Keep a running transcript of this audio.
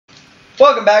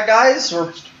Welcome back, guys.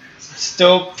 We're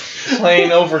still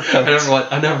playing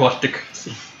Overcooked. I never watched the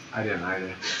crazy. I didn't either.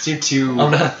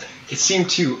 It seemed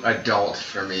too adult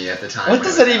for me at the time. What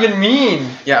does that even mean?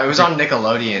 Yeah, it was on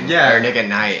Nickelodeon. Yeah. Or Nick at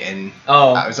Night, and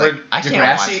Oh, I was like, I can't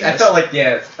watch this. I felt like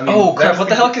I mean, oh crap! What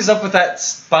the heck is up with that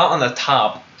spot on the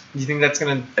top? Do you think that's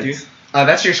gonna do?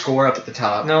 That's your score up at the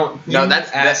top. No,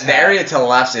 that's the area to the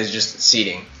left is just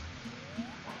seating.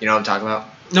 You know what I'm talking about?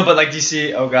 No, but like, do you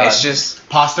see? Oh god. It's just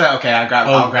pasta. Okay, I'll grab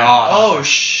Oh pasta.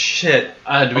 shit!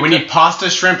 We need pasta,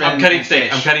 shrimp, and I'm cutting and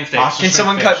steak. fish. I'm cutting steak. Pasta, Can shrimp,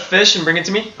 someone fish. cut fish and bring it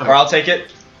to me, or I'll take it?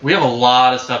 We have a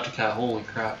lot of stuff to cut. Holy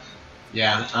crap!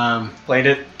 Yeah. Plate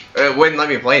it. it wouldn't let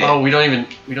me plate it. Oh, we don't even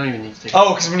need steak.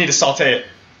 Oh, because we need to saute it.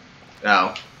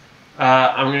 No.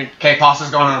 I'm gonna. Okay,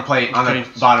 pasta's going on a plate on the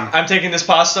bottom. I'm taking this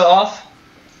pasta off.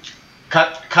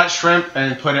 Cut shrimp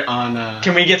and put it on.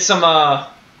 Can we get some?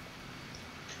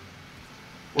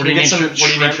 What do you need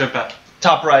shrimp at?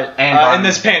 Top right. And in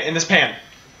this pan. In this pan.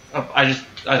 Oh, I threw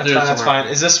That's it fine. That's somewhere. fine.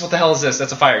 Is this what the hell is this?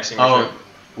 That's a fire extinguisher. Oh,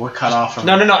 we're cut off from.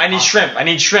 No. I need shrimp. I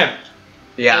need shrimp.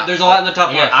 Yeah. There's a lot in the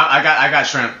top Yeah, left. I got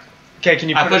shrimp. Okay, can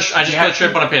you put it? I just put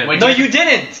shrimp on a pan. Wait, No, you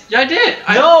didn't. Yeah, I did.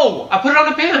 No. I put it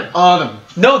on a pan. Oh,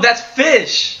 No, that's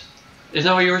fish. Is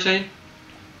that what you were saying?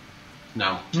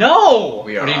 no No.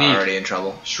 We are What do you need? already in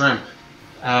trouble. shrimp.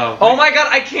 Oh my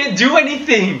god, I can't do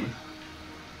anything.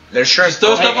 There's shrimp. Just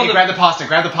throw Hey, stuff on the. grab the pasta.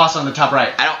 Grab the pasta on the top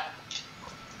right. I don't.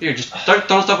 Here, just start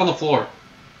throwing stuff on the floor.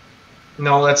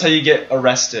 No, that's how you get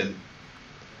arrested.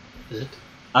 Is it?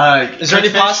 Is there any cooked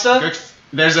fish, pasta?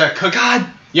 There's a cooked. God,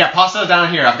 Yeah, pasta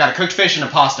down here. I've got a cooked fish and a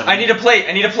pasta. I need a plate.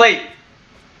 I need a plate.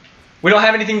 We don't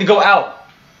have anything to go out.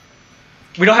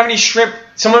 We don't have any shrimp.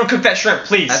 Someone cook that shrimp,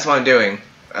 please. That's what I'm doing.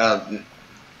 We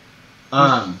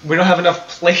don't have enough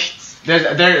plates.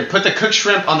 Put the cooked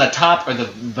shrimp on the top or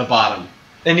the bottom.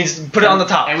 It needs to put it on the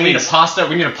top. And we need a pasta.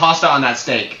 We need a pasta on that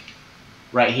steak,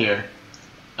 right here.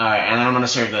 All right, and then I'm gonna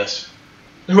serve this.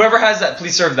 Whoever has that,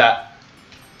 please serve that.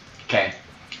 Okay.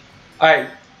 All right.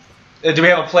 Do we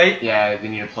have a plate? Yeah, we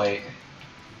need a plate.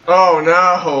 Oh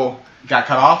no. Got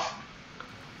cut off.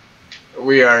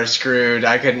 We are screwed.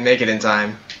 I couldn't make it in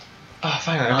time. Oh,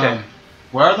 finally. Okay.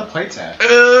 Where are the plates at?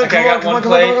 Okay, I got one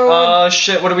plate. Oh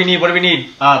shit! What do we need? What do we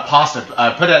need? Pasta.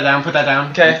 Put that down. Put that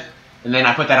down. Okay. And then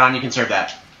I put that on. You can serve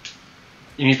that.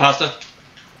 You need pasta?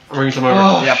 I'm bringing some over.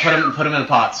 Oh. Yeah, put them in the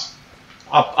pots.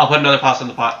 I'll put another pasta in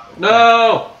the pot.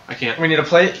 No, I can't. We need a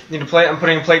plate. Need a plate. I'm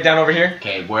putting a plate down over here.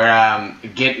 Okay, we're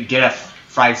get a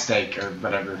fried steak or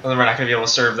whatever. Well, then we're not gonna be able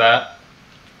to serve that.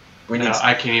 We need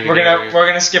I can't even. We're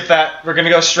gonna skip that. We're gonna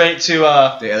go straight to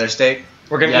the other steak.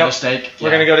 We're gonna The other steak.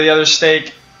 We're gonna go to the other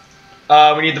steak.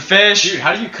 We need the fish. Dude,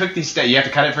 how do you cook these steaks? You have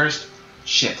to cut it first.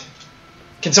 Shit.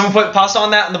 Can someone put pasta on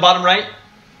that in the bottom right?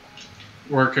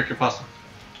 We're cooking pasta.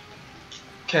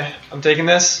 Okay, I'm taking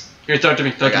this. Here, throw it to me.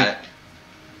 Throw I it to me. got it.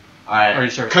 All right. Already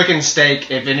served. Cooking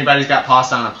steak. If anybody's got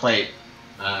pasta on a plate,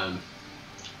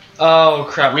 Oh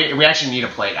crap! we actually need a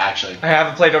plate. Actually, I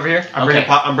have a plate over here. I'm Okay.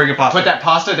 bringing pasta. put that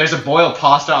pasta. There's a boiled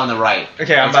pasta on the right.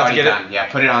 Okay, I'm It's about to already get done.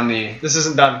 Yeah, put it on the. This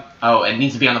isn't done. Oh, it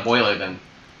needs to be on the boiler then.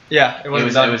 Yeah, it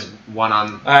wasn't done. It was one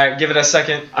on. All right, give it a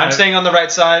second. I'm staying on the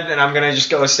right side, and I'm gonna just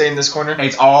go stay in this corner.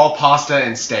 It's all pasta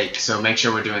and steak, so make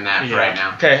sure we're doing that for right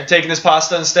now. Okay, taking this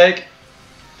pasta and steak.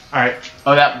 All right.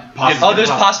 Oh, that pasta. Oh, there's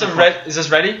pasta. Is this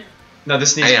ready? No,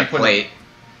 this I needs need to a be put. plate.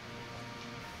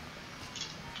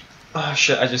 Oh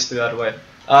shit! I just threw that away.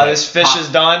 This fish is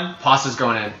done. Pasta's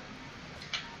going in.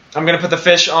 I'm gonna put the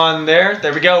fish on there.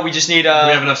 There we go. We just need Do we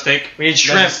have enough steak? we need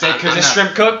shrimp. There's a steak Is cooking this up.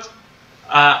 shrimp cooked?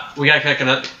 We gotta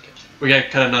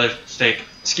cut another steak.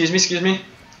 Excuse me.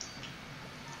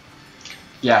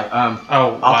 Yeah.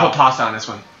 Oh, I'll put pasta on this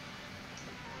one.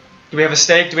 Do we have a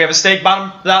steak?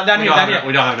 Bottom down We here. don't, Down have, here.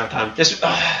 we don't have enough time. Yes.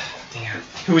 Damn.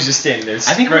 Who was just standing there?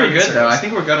 I think we're good though. I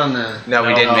think we're good on the. No,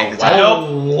 we didn't make the wow. time.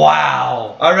 Oh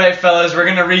wow! All right, fellas, we're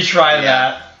gonna retry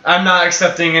that. I'm not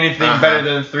accepting anything better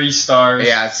than 3 stars.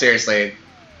 Yeah, seriously.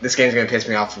 This game's gonna piss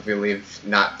me off if we leave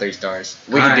not 3 stars.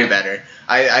 We can do Alright. better.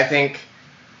 I think.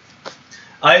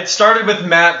 It started with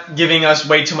Matt giving us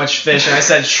way too much fish, and I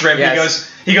said shrimp. Yes.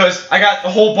 He goes, I got a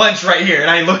whole bunch right here, and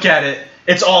I look at it,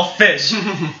 it's all fish.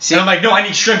 See, And I'm like, no, I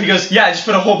need shrimp. He goes, yeah, I just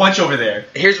put a whole bunch over there.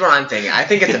 here's what I'm thinking. I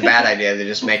think it's a bad idea to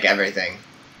just make everything.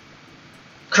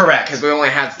 Correct. Because we only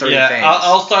have 3 Yeah, things.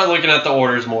 I'll start looking at the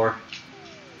orders more.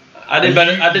 I did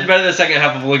better the second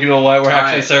half of looking at what we're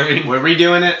actually serving. We're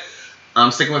redoing it.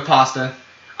 I'm sticking with pasta.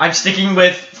 I'm sticking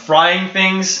with frying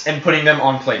things and putting them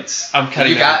on plates. I'm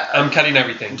cutting. You got- I'm cutting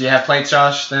everything. Do you have plates,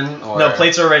 Josh? Then or No,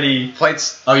 plates are already.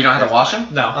 Plates. Oh, you don't have to wash them?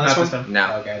 No, on this one.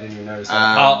 No. Okay, I didn't even notice that.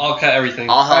 I'll cut everything.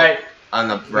 I'll help Alright. on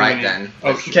the right then.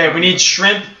 Oh, Okay, we need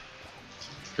shrimp.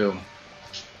 Boom.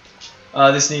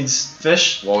 This needs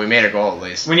fish. Well, we made a goal at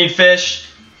least. We need fish.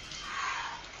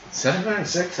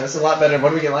 796. That's a lot better. What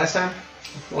did we get last time?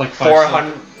 Like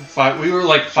 400. We were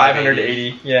like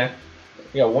 580. Yeah.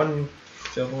 We got one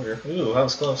failed order. Ooh, that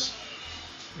was close.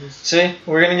 See,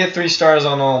 we're gonna get 3 stars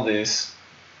on all these.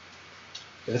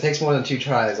 If it takes more than 2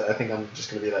 tries, I think I'm just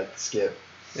gonna be like skip.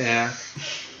 Yeah.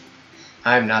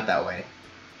 I'm not that way.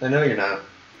 I know you're not.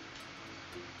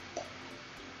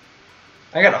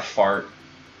 I got a fart.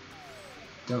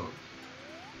 Don't.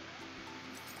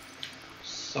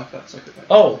 Suck that.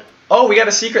 Oh, we got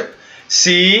a secret.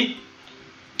 See,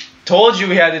 told you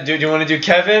we had to do. Do you want to do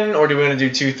Kevin or do we want to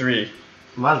do 2-3?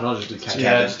 Might as well just do Kevin.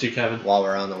 Yeah, just do Kevin. While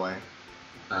we're on the way.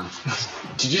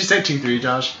 Did you just say 2-3,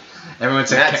 Josh? Everyone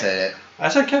said Matt said it. I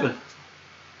said Kevin.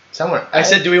 Somewhere. I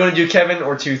said, do we want to do Kevin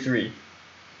or 2-3?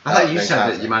 I thought you Thanks, said that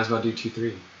Kevin. you might as well do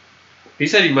 2-3. He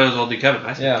said you might as well do Kevin.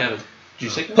 I said Yeah. Kevin. Did you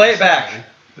say Kevin? Play it back.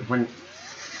 When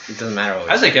It doesn't matter what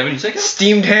we I say Kevin. You say Kevin?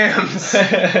 Steamed hams.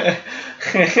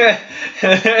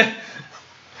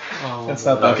 Oh, That's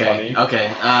not that okay, funny.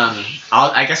 okay.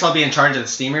 I guess I'll be in charge of the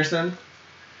steamers then.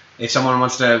 If someone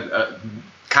wants to,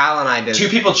 Kyle and I did. 2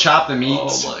 people chop the meat.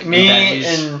 Oh my Me veggies.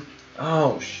 and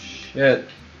oh shit,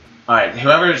 All right,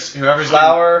 whoever's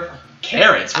flour.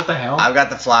 carrots. What the hell? I've got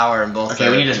the flour and both Okay,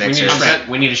 the we need a mixers. shrimp.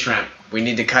 We need a shrimp. We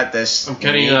need to cut this. I'm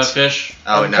cutting meat. fish.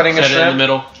 Oh I'm no. cutting a Set it in the shrimp.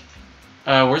 middle.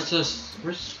 Where's the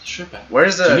shrimp at?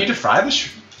 Where's Do you the? need to fry the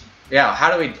shrimp? Yeah.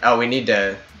 How do we? Oh, we need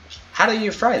to. How do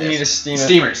you fry You need to this?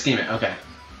 steam it. Steam it. Okay.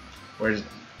 Where's?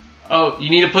 Oh, you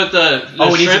need to put the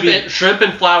we need to shrimp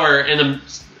and flour in the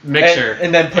mixer,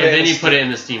 And then put it in the you put it in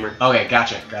the steamer. Okay,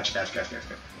 gotcha.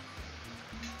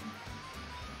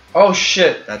 Oh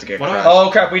shit. That's a good What crush. Oh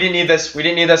crap. We didn't need this. We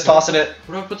didn't need this. Tossing it.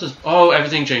 Where do I put this? Oh,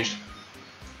 everything changed.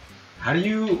 How do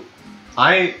you?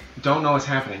 I don't know what's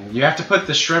happening. You have to put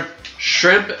the shrimp.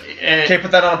 Shrimp. And Okay,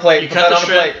 put that on a plate. you Put cut that the on a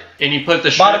shrimp plate. and you put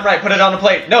the shrimp. Bottom right. Put it on the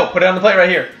plate. No, put it on the plate right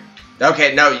here.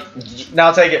 Okay, no.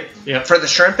 Now take it. Yep. For the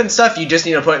shrimp and stuff, you just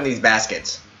need to put in these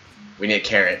baskets. We need a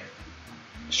carrot.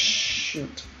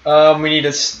 Shoot. We need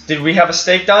a. Did we have a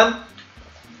steak done?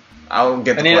 I'll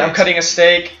get the I'm plates. cutting a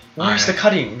steak. Where's the Alright.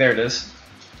 cutting? There it is.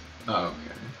 Oh, okay.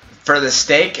 For the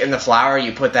steak and the flour,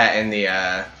 you put that in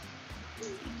the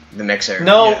mixer.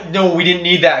 No, Yeah. no, we didn't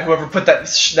need that. Whoever put that,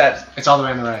 It's all the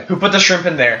way on the right. who put the shrimp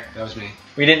in there? That was me.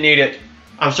 We didn't need it.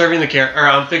 I'm serving the carrot, or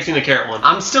I'm fixing the carrot one.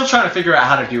 I'm still trying to figure out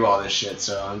how to do all this shit,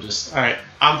 so I'm just. All right,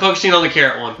 I'm focusing on the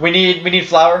carrot one. We need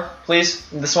flour, please.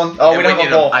 This one. Oh, Yeah, we don't we have a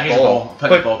need a bowl. I need a bowl. bowl. Put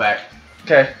the bowl back.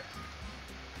 Okay.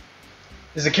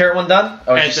 Is the carrot one done?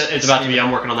 Oh, It's about to be.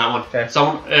 I'm working on that one. Okay.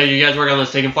 So you guys working on the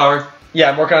steak and flour?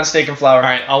 Yeah, I'm working on steak and flour. All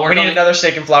right, I'll work We on need the- another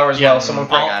steak and flour as Yeah, well. Someone.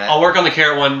 got it. I'll work on the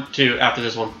carrot one too after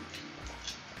this one.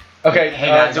 Okay. Hey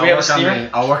guys, do we have a I'll steamer?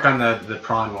 I'll work on the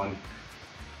prawn one.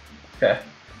 Okay.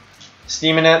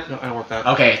 Steaming it. No, I don't work that.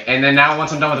 Okay, and then now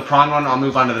once I'm done with the prawn one, I'll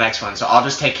move on to the next one. So I'll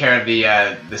just take care of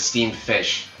the steamed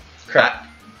fish. Crap.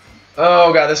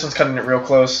 Oh god, this one's cutting it real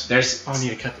close. There's. Oh, I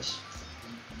need to cut this.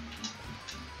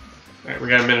 All right, we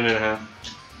got a minute and a half.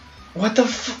 What the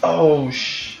oh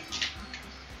sh.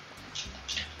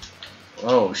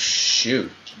 Oh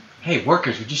shoot. Hey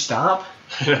workers, would you stop?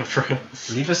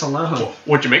 Leave us alone.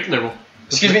 What you making there, Will?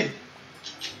 Excuse me.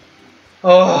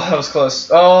 Oh, that was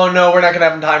close. Oh no, we're not gonna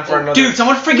have time for another. Dude,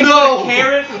 someone freaking No! put a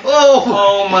carrot. Oh,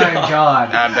 Oh my god.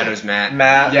 I bet it was Matt.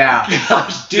 Matt. Yeah.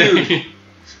 Gosh, Dude,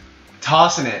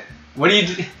 tossing it. What do you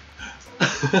do?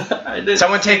 I didn't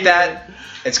Someone take see that.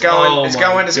 It's going. Oh it's my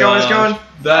going. It's going. It's gosh. going.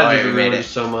 That Oh, just yeah, we made ruined it.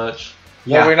 so much.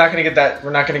 Well, we're not gonna get that.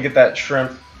 We're not gonna get that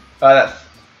shrimp.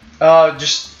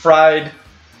 Just fried,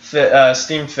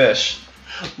 steamed fish.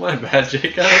 My bad,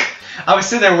 Jacob. I was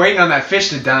sitting there waiting on that fish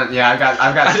to done. Yeah, I've got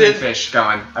I steamed did- fish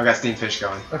going. I've got steamed fish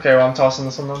going. Okay, well I'm tossing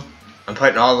this one then. I'm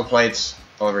putting all the plates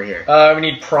over here. We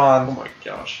need prawn. Oh my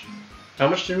gosh. How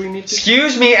much do we need to?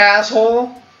 Excuse me,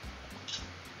 asshole.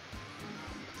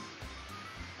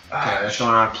 Okay, that's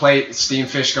going on a plate. Steamed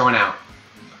fish going out.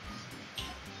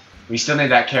 We still need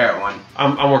that carrot one.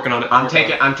 I'm working on it. I'm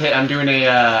working on I'm doing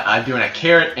a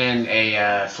carrot and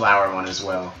a flour one as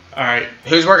well. it. All right.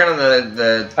 Who's working on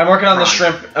the? I'm working on the Prawn.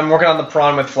 shrimp. I'm working on the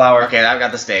prawn with flour. Okay, I've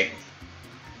got the steak.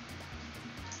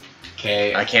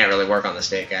 Okay. I can't really work on the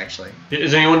steak actually.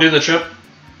 Is anyone doing the trip?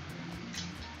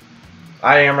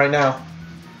 I am right now.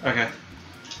 Okay.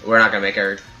 We're not gonna make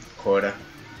our quota.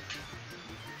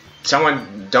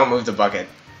 Someone, don't move the bucket.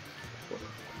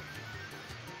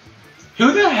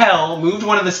 Who the hell moved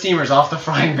one of the steamers off the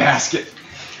frying basket?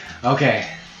 Okay.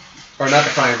 Or not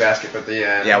the frying basket, but the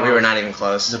Yeah, we were not even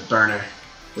close. the burner.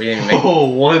 We didn't even make. Oh,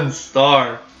 1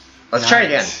 star. Let's try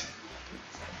again. Nice.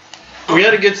 We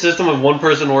had a good system of one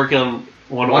person working on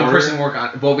One order. person work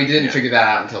on. Well, we didn't figure that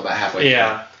out until about halfway.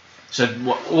 Yeah. So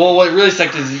well, what really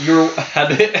sucked is you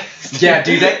had it. Yeah,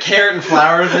 dude, that carrot and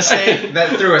flour mistake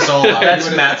that threw us all off. That's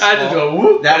Matt's I just fault. go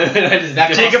whoop.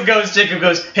 That Jacob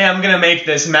goes, hey, I'm gonna make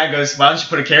this. And Matt goes, why don't you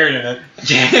put a carrot in it?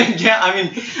 yeah, I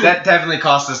mean that definitely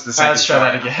cost us the second. Let's try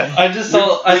that again.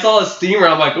 I saw a steamer.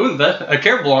 I'm like, ooh, a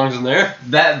carrot belongs in there.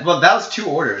 That was 2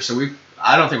 orders, so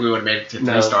I don't think we would have made it to 3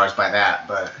 No. stars by that,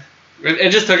 but It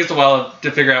just took us a while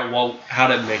to figure out how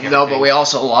to make it. No, but we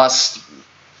also lost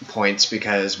points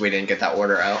because we didn't get that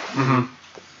order out. Mm-hmm.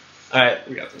 All right,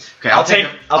 We got this. okay. I'll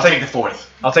I'll take the 4th.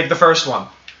 I'll take the first one.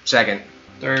 Second,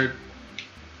 Third.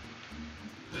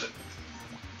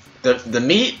 the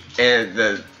meat and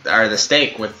the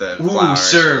steak with the flour.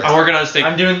 sir. I'm working on a steak.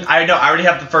 I already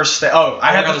have the first steak. Oh,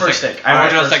 I have the first steak. I'm I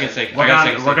working on a have the second first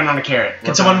steak. Working on a carrot.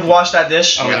 Can someone wash that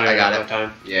dish? Oh, Yeah, no, I got no it.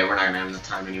 Time. Yeah, we're not gonna have enough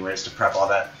time anyways to prep all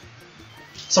that.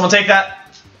 Someone take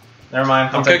that. Never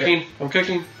mind. I'm take it. cooking. I'm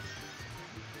cooking.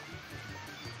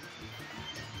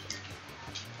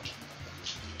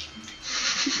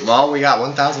 Well, we got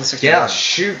 1,060. Yeah,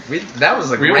 shoot. That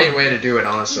was a We great were- way to do it,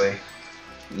 honestly.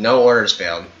 No orders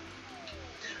failed.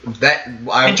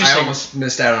 I Interesting. almost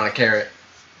missed out on a carrot.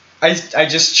 I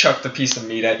just chucked a piece of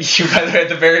meat at you by the way at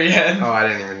the very end. Oh, I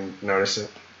didn't even notice it.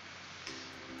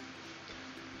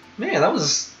 Man,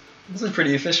 this is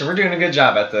pretty efficient. We're doing a good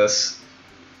job at this.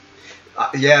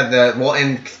 Yeah,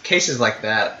 in cases like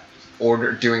that,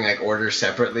 doing like orders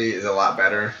separately is a lot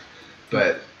better.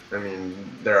 But I mean,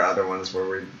 there are other ones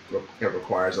where it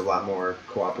requires a lot more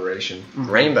cooperation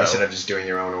Rainbow. instead of just doing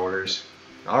your own orders.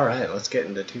 All right, let's get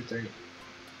into 2-3.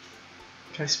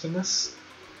 Can I spin this?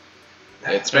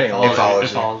 It's spinning. It follows It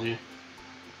you. follows you.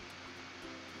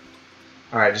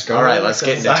 All right, just go. All right, ahead. let's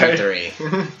get into Sorry.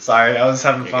 2-3. Sorry, I was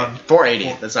having fun.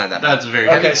 480. That's not that bad. That's very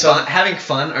Okay, good. so- Having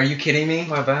fun? Are you kidding me?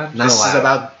 My bad. Not This is allowed.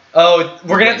 about. Oh,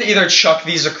 we're gonna have to either chuck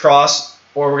these across,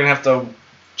 or we're gonna have to.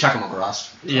 Chuck them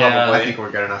across. Yeah. Probably. I think we're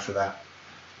good enough for that.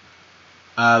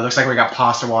 Looks like we got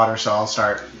pasta water, so I'll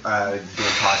start doing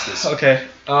pastas. Okay.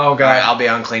 Oh All right, god. I'll be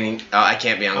on cleaning. Oh, I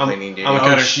can't be on cleaning duty. I'm a Oh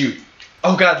cutter. shoot!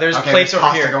 Oh god. There's Okay, plates there's over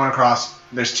pasta here. going across.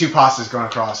 There's 2 pastas going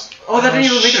across. Oh, that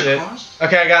didn't Oh, even make shit. it across.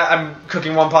 Okay, I'm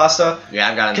cooking one pasta. Yeah,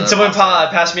 I've got another. Can someone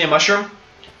pasta. pass me a mushroom?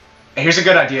 Here's a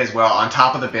good idea as well. On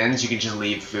top of the bins, you can just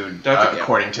leave food Don't you-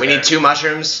 according to. We need 2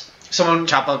 mushrooms. Someone.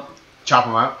 Chop up. Chop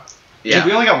them up. Yeah. Dude,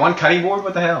 we only got 1 cutting board.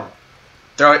 What the hell?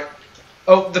 Throw it.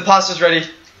 Oh, the pasta's ready.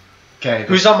 Okay.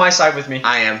 Who's on my side with me?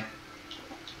 I am.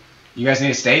 You guys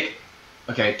need a steak?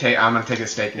 Okay, I'm gonna take a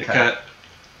steak and cut it. Cut.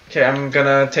 Okay, I'm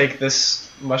gonna take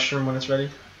this mushroom when it's ready.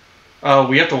 Oh,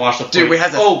 we have to wash the plate. Dude, we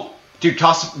have to. Oh, Dude,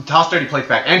 toss dirty plates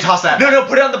back and toss that. No,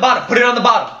 put it on the bottom. Put it on the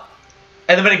bottom.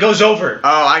 And then when it goes over.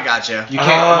 Oh, I got you. You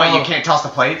can't. Oh. Wait, you can't toss the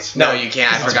plates. No, you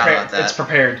can't. I It's forgot prepared. about that. It's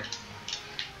prepared.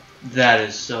 that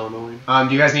is so annoying.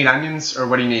 Do you guys need onions or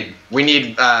what do you need? We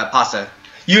need pasta.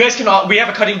 You guys can all. We have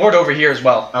a cutting board over here as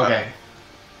well. Okay,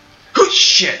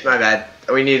 Shit. My bad.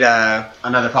 We need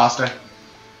another pasta.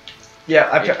 Yeah,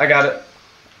 I got it.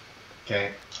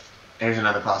 Okay, there's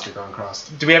another pasta going across.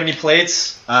 Do we have any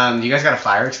plates? You guys got a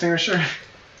fire extinguisher?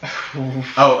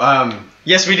 Oh,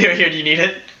 Yes, we do. Here, do you need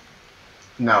it?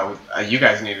 no, you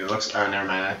guys need it. It looks. Oh, never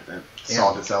mind. It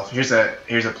solved itself. Here's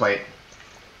a plate,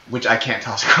 which I can't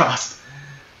toss across.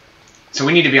 So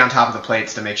we need to be on top of the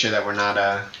plates to make sure that we're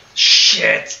not.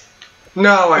 Shit.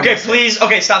 no. Okay, please.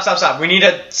 Okay, stop. We need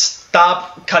to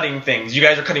stop cutting things. You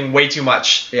guys are cutting way too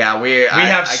much. Yeah, We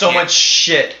have so much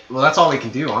shit. Well, that's all we can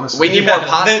do, honestly. We need Yeah, more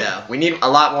pasta. We need a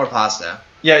lot more pasta.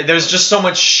 Yeah, there's just so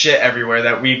much shit everywhere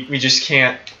that we just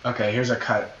can't. Okay, here's a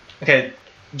cut. Okay,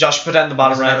 Josh, put that in the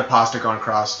bottom There's another right. pasta going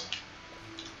across.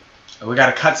 We got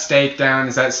a cut steak down.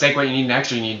 Is that steak what you need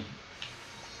next, or you need?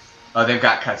 Oh, they've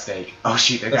got cut steak. Oh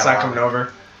shoot, they've That's got. not coming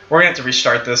over. We're gonna have to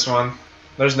restart this one.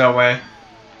 There's no way.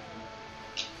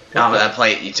 Oh, that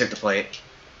plate. You took the plate.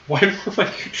 Why did my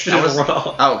That was- run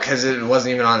off? Oh, because it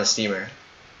wasn't even on the steamer.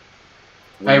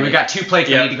 Hey, we got 2 plates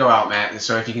Yeah. that need to go out, Matt.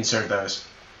 So if you can serve those,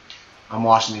 I'm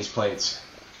washing these plates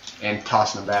and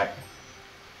tossing them back.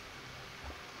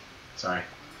 Sorry,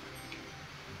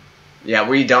 Yeah,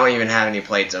 we don't even have any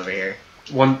plates over here.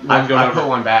 One I going over. put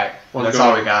one back. One's That's going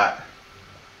all we over. got.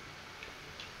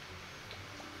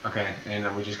 Okay, and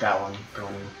then we just got one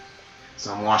going in.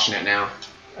 So I'm washing it now.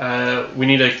 We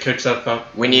need to cook stuff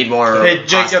up. We need more. Hey,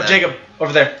 pasta. Jacob,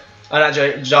 over there. Not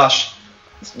Josh.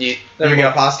 You, There we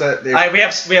go. Pasta.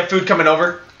 We have food coming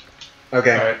over.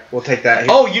 Okay, Alright. we'll take that.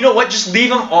 Oh, you know what? Just leave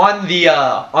them on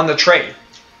the tray.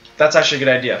 That's actually a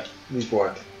good idea. Leave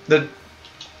what?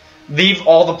 Leave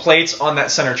all the plates on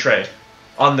that center tray,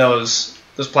 on those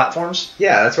Those platforms?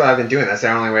 Yeah, that's what I've been doing. That's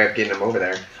the only way of getting them over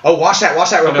there. Oh, wash that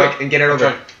real quick and get it over.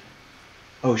 Okay.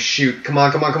 Oh shoot! Come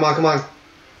on!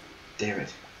 Damn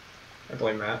it! I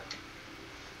blame Matt.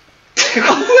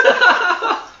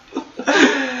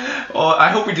 Well, I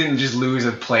hope we didn't just lose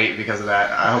a plate because of that.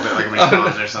 I hope it like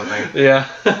respawns or something. Yeah.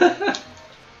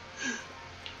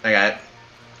 I got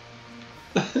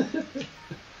it.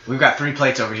 We've got 3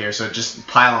 plates over here, so just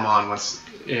pile them on once.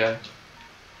 Yeah.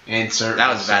 And serve.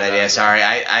 That was a bad idea. Sorry.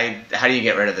 How do you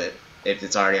get rid of it if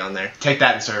it's already on there? Take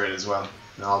that and serve it as well.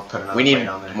 And I'll put another We need plate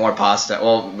on there. more pasta.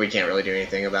 Well, we can't really do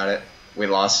anything about it. We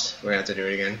lost. We're gonna have to do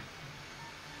it again.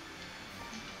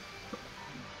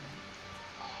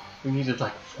 We needed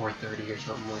like 430 or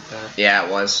something like that. Yeah,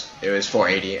 it was. It was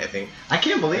 480, I think. I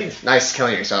can't believe. Nice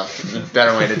killing yourself.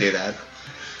 Better way to do that.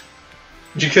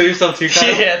 Did you kill yourself too, Kyle?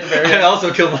 Yeah, at the very I end.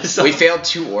 also killed myself. We failed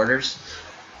 2 orders.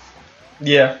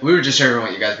 Yeah. We were just serving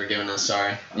what you guys were giving us.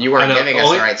 Sorry. You weren't I know. giving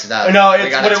us the right stuff. No, we it's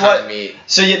got what a it ton was. of meat.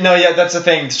 So yeah, that's the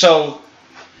thing. So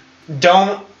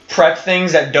don't prep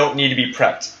things that don't need to be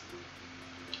prepped.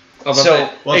 So,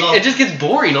 it just gets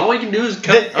boring. All we can do is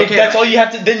come. That's all you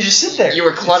have to. Then just sit there. You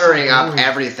were cluttering up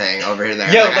everything over here.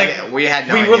 There. Yeah, we had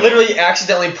no we idea were literally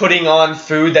accidentally putting on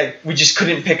food that we just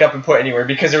couldn't pick up and put anywhere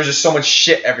because there was just so much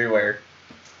shit everywhere.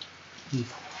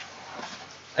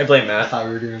 I blame I Matt. thought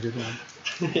we were doing a good one.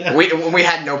 Yeah. We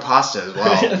had no pasta as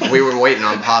well. We were waiting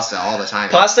on pasta all the time.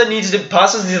 Pasta's needs to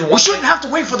We shouldn't have to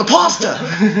wait for the pasta.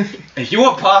 If you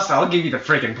want pasta, I'll give you the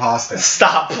freaking pasta.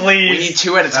 Stop, please. We need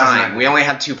 2 at a That's not time. good. We only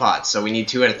have 2 pots, so we need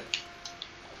 2 at a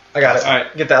I got it. All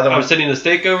right. Get the other I'm one. sending the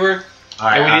steak over,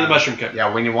 Alright, and we need the mushroom cook.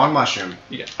 Yeah, we need 1 mushroom.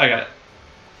 I got it.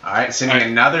 Alright, sending Alright.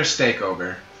 another steak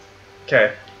over.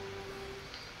 Okay.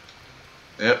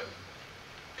 Yep.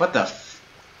 What the f...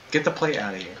 Get the plate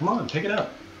out of here. Come on, pick it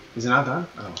up. Is it not done?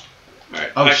 Oh.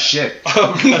 Alright. Oh shit.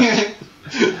 Oh, gosh.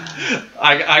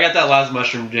 I got that last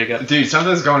mushroom, Jacob. Dude,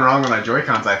 something's going wrong with my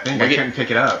Joy-Cons, I think. I couldn't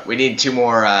pick it up. We need 2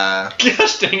 more,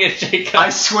 Gosh dang it, Jacob. I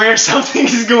swear something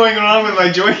is going wrong with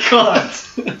my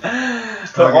Joy-Cons.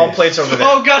 Put all plates over there.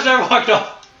 Oh gosh, I walked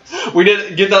off. We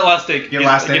did get that last steak. Get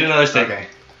last steak? Get another steak. Okay.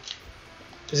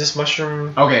 Is this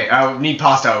mushroom? Okay, I need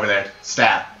pasta over there.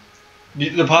 Stat.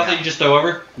 The pasta you just throw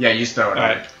over. Yeah, you just throw it over.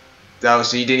 Alright. oh,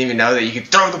 so you didn't even know that you could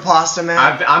throw the pasta, man?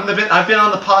 I've been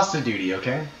on the pasta duty,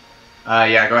 okay?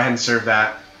 Yeah, go ahead and serve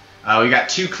that. We got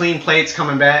 2 clean plates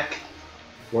coming back.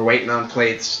 We're waiting on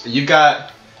plates. Do you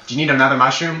need another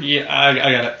mushroom? Yeah, I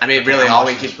got it. I mean, really, I'm all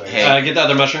we washing could... this plate. Hey, Get the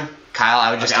other mushroom. Kyle,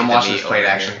 I would just Okay, I'm take the washing meat this plate, over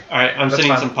actually. here. Alright, I'm That's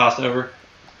sending fine. some pasta over.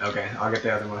 Okay, I'll get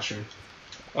the other mushroom.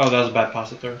 Oh, that was a bad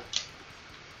pasta throw.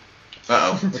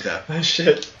 Uh-oh. What the... Oh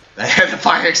shit. the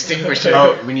fire extinguisher.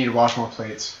 Oh, we need to wash more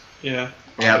plates. Yeah.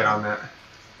 I'll Yep. get on that.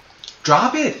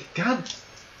 Drop it! God.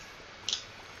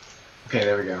 Okay,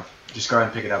 there we go. Just go ahead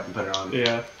and pick it up and put it on.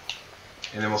 Yeah.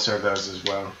 And then we'll serve those as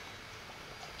well.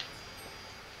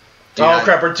 Oh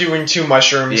crap, we're doing 2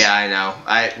 mushrooms. Yeah, I know.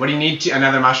 What do you need?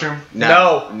 Another mushroom?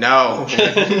 No.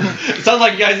 It sounds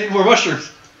like you guys need more mushrooms.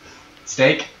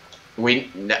 Steak?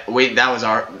 That was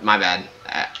my bad.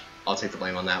 I'll take the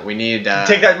blame on that. We need,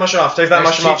 Take that mushroom off. Take that There's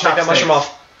mushroom off. 2 Take that mushroom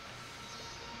chopsticks.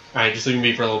 off. Alright, just leave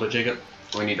me for a little bit, Jacob.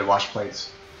 We need to wash plates.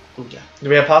 Oh, yeah. Do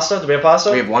we have pasta? we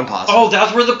have 1 pasta. Oh,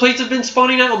 that's where the plates have been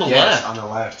spawning out on the Yes, left. on the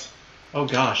left. Oh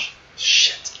gosh.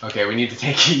 Shit. Okay, we need to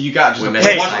take you got just We a missed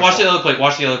plate. Watch, watch the other plate.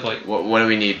 Watch the other plate. What do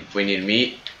we need? We need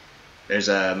meat. There's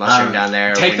a mushroom down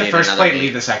there. Take We the need first another plate, meat.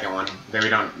 leave the second one. Then we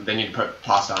don't. Then you need to put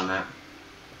pasta on that.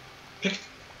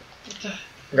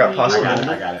 I got pasta.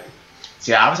 I got it.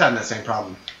 See, I was having that same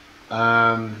problem.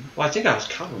 Well, I think I was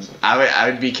counting something. I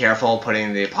would be careful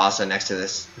putting the pasta next to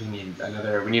this. We need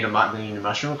another. We need a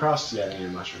mushroom across. Yeah, we need a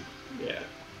mushroom. Yeah.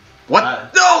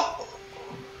 What? No!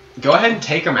 Go ahead and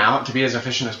take them out to be as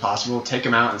efficient as possible. Take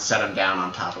them out and set them down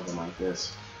on top of them like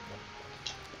this.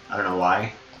 I don't know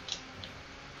why.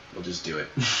 We'll just do it.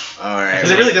 Alright.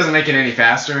 Because it really doesn't make it any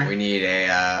faster. We need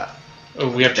a, Oh,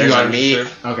 we have 2 There's a items to meat.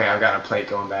 serve. Okay, I've got a plate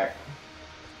going back.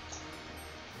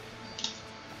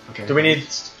 Okay. Do we need...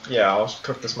 Yeah, I'll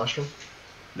cook this mushroom.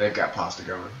 They've got pasta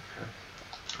going.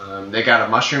 Okay. They got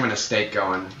a mushroom and a steak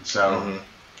going. So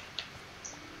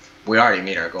we already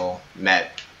made our goal.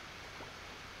 Met.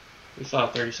 We still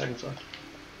have 30 seconds left.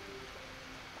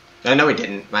 No, we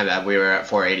didn't. My bad. We were at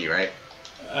 480, right?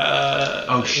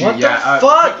 oh shit! What the yeah.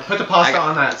 fuck? Put the pasta I-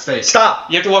 on that steak. Stop!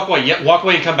 You have to walk away. Yeah, walk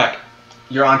away and come back.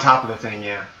 You're on top of the thing,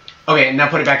 yeah. Okay, now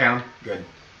put it back down. Good.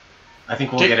 I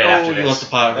think we'll get it after you left this.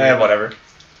 the pot. over here. Whatever.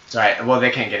 It's alright. Well,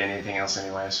 they can't get anything else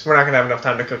anyways. We're not gonna have enough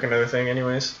time to cook another thing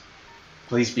anyways.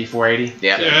 Please be 480.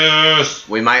 Yeah. Yes.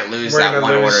 We might lose We're that gonna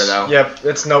one lose. order,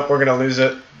 though. Nope, we're gonna lose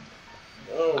it.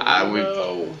 Oh, We-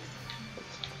 no.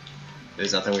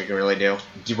 there's nothing we can really do.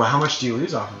 Well, how much do you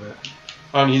lose off of it?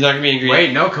 He's not gonna be angry.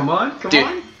 Wait, no, come on.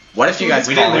 Dude, what if you guys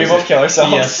We call didn't. We it? both kill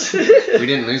ourselves. Yes. We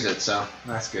didn't lose it, so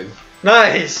that's good.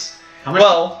 Nice. How much?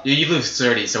 Well, you lose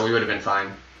 30, so we would have been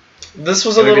fine. this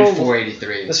was It a would have little. been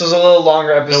 483. This was a little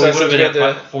longer No, episode. we would have since been we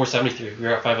at had to- 473. We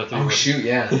were at 503. Oh shoot,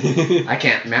 yeah. I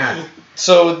can't math.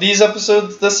 So this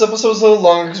episode's a little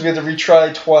longer because we had to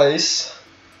retry twice,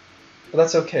 but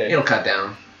that's okay. It'll cut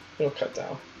down. It'll cut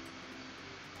down.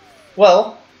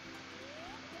 Well,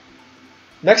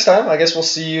 next time I guess we'll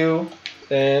see you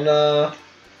in the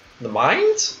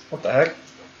mines. What the heck?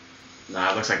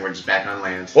 Nah, it looks like we're just back on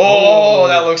land. Oh,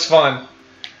 that looks fun.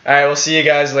 All right, we'll see you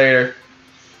guys later.